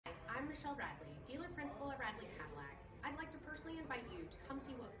Michelle Radley, dealer principal at Radley Cadillac. I'd like to personally invite you to come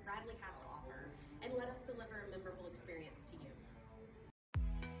see what Radley has to offer and let us deliver a memorable experience to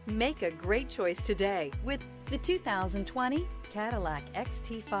you. Make a great choice today with the 2020 Cadillac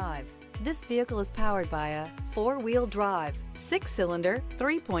XT5. This vehicle is powered by a 4-wheel drive, 6-cylinder,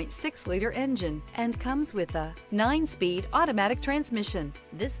 3.6-liter engine and comes with a 9-speed automatic transmission.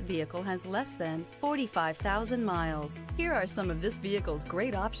 This vehicle has less than 45,000 miles. Here are some of this vehicle's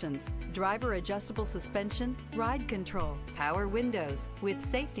great options: driver adjustable suspension, ride control, power windows with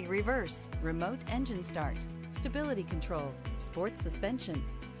safety reverse, remote engine start, stability control, sports suspension,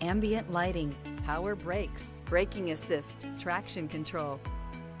 ambient lighting, power brakes, braking assist, traction control.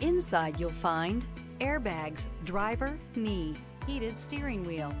 Inside you'll find airbags, driver, knee, heated steering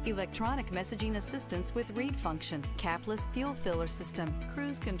wheel, electronic messaging assistance with read function, capless fuel filler system,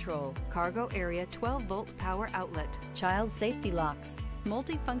 cruise control, cargo area 12-volt power outlet, child safety locks,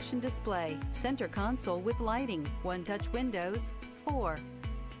 multifunction display, center console with lighting, one-touch windows, 4.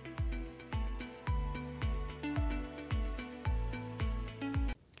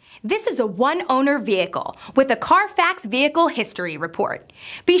 This is a one-owner vehicle with a Carfax Vehicle History Report.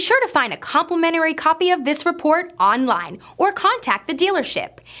 Be sure to find a complimentary copy of this report online or contact the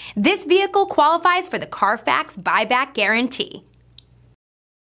dealership. This vehicle qualifies for the Carfax Buyback Guarantee.